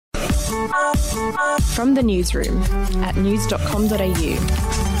From the newsroom at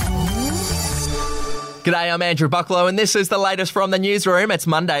news.com.au. G'day, I'm Andrew Bucklow and this is the latest from the newsroom. It's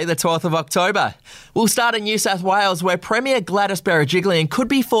Monday, the 12th of October. We'll start in New South Wales, where Premier Gladys Berejiklian could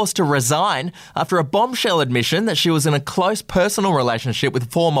be forced to resign after a bombshell admission that she was in a close personal relationship with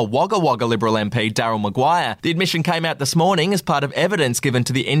former Wagga Wagga Liberal MP Daryl Maguire. The admission came out this morning as part of evidence given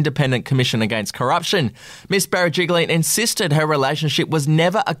to the Independent Commission Against Corruption. Miss Berejiklian insisted her relationship was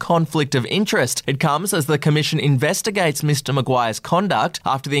never a conflict of interest. It comes as the Commission investigates Mr Maguire's conduct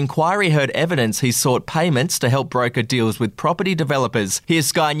after the inquiry heard evidence he sought payments to help broker deals with property developers. Here's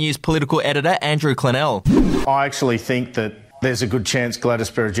Sky News political editor Andrew Clennell. I actually think that there's a good chance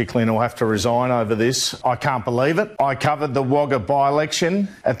Gladys Berejiklian will have to resign over this. I can't believe it. I covered the Wagga by-election.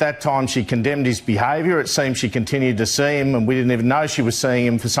 At that time, she condemned his behaviour. It seems she continued to see him, and we didn't even know she was seeing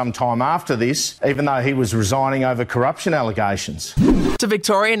him for some time after this, even though he was resigning over corruption allegations. To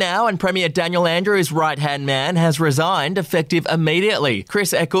Victoria now, and Premier Daniel Andrews' right-hand man has resigned effective immediately.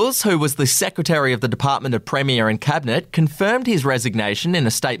 Chris Eccles, who was the Secretary of the Department of Premier and Cabinet, confirmed his resignation in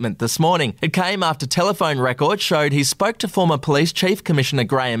a statement this morning. It came after telephone records showed he spoke to former Police Chief Commissioner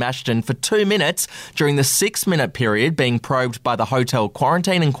Graham Ashton for 2 minutes during the 6-minute period being probed by the hotel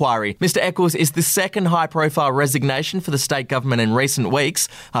quarantine inquiry. Mr Eccles is the second high-profile resignation for the state government in recent weeks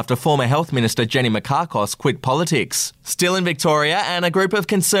after former Health Minister Jenny Mikakos quit politics. Still in Victoria, and a group of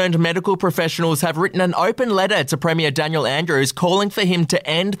concerned medical professionals have written an open letter to Premier Daniel Andrews calling for him to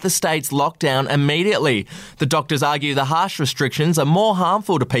end the state's lockdown immediately. The doctors argue the harsh restrictions are more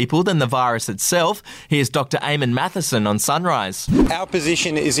harmful to people than the virus itself. Here's Dr Eamon Matheson on Sunrise. Our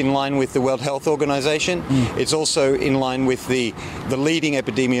position is in line with the World Health Organization. It's also in line with the leading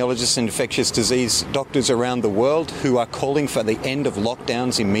epidemiologists and infectious disease doctors around the world who are calling for the end of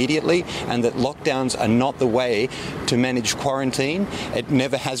lockdowns immediately, and that lockdowns are not the way to manage quarantine. It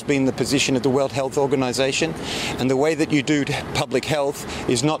never has been the position of the World Health Organization. And the way that you do public health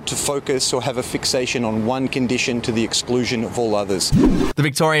is not to focus or have a fixation on one condition to the exclusion of all others. The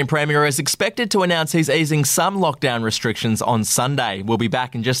Victorian Premier is expected to announce he's easing some lockdown restrictions on Sunday. We'll be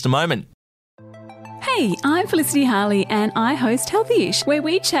back in just a moment. Hey, I'm Felicity Harley and I host Healthyish, where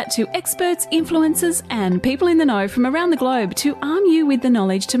we chat to experts, influencers and people in the know from around the globe to arm you with the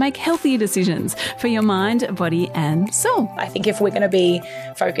knowledge to make healthier decisions for your mind, body and soul. I think if we're going to be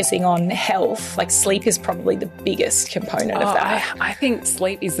focusing on health, like sleep is probably the biggest component of that. I think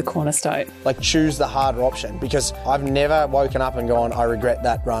sleep is the cornerstone. Like, choose the harder option, because I've never woken up and gone, I regret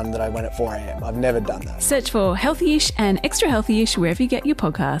that run that I went at 4 a.m. I've never done that. Search for Healthyish and Extra Healthyish wherever you get your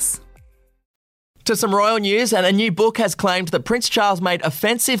podcasts. To some royal news, and a new book has claimed that Prince Charles made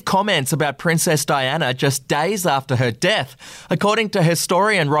offensive comments about Princess Diana just days after her death. According to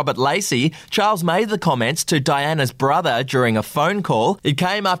historian Robert Lacey, Charles made the comments to Diana's brother during a phone call. It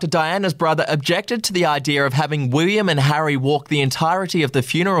came after Diana's brother objected to the idea of having William and Harry walk the entirety of the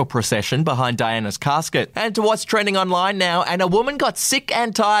funeral procession behind Diana's casket. And to what's trending online now, and a woman got sick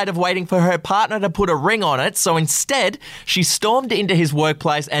and tired of waiting for her partner to put a ring on it, so instead she stormed into his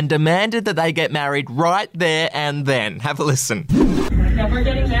workplace and demanded that they get married right there and then. Have a listen. Now we're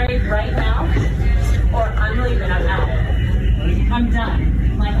getting married right now, or I'm leaving. I'm out. I'm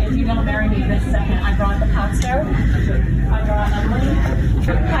done. Like, if you don't marry me this second, I brought the pastor. I brought Emily.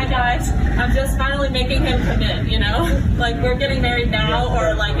 Hi guys. I'm just finally making him commit, you know? Like, we're getting married now,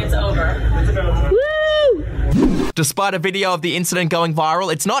 or like it's over. Woo! Despite a video of the incident going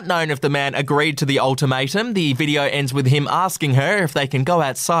viral, it's not known if the man agreed to the ultimatum. The video ends with him asking her if they can go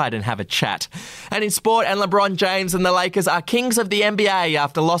outside and have a chat. And in sport, and LeBron James and the Lakers are kings of the NBA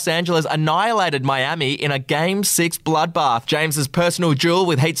after Los Angeles annihilated Miami in a Game 6 bloodbath. James's personal duel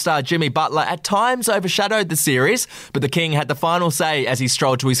with Heat star Jimmy Butler at times overshadowed the series, but the King had the final say as he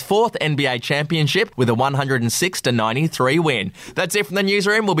strolled to his 4th NBA championship with a 106-93 win. That's it from the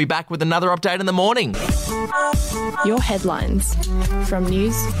newsroom. We'll be back with another update in the morning. Your headlines from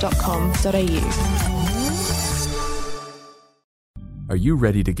news.com.au. Are you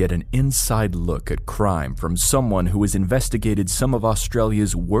ready to get an inside look at crime from someone who has investigated some of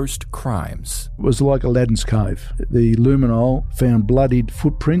Australia's worst crimes? It was like Aladdin's Cave. The luminol found bloodied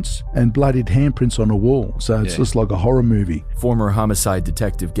footprints and bloodied handprints on a wall, so it's just like a horror movie. Former homicide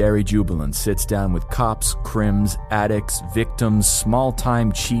detective Gary Jubilant sits down with cops, crims, addicts, victims,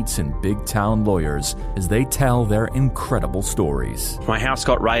 small-time cheats, and big-town lawyers as they tell their incredible stories. My house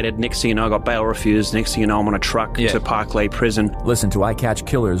got raided. Next thing you know, I got bail refused. Next thing you know, I'm on a truck to Parklea Prison. Listen to I Catch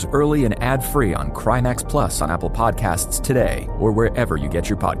Killers early and ad-free on Crimex Plus on Apple Podcasts today or wherever you get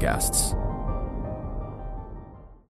your podcasts.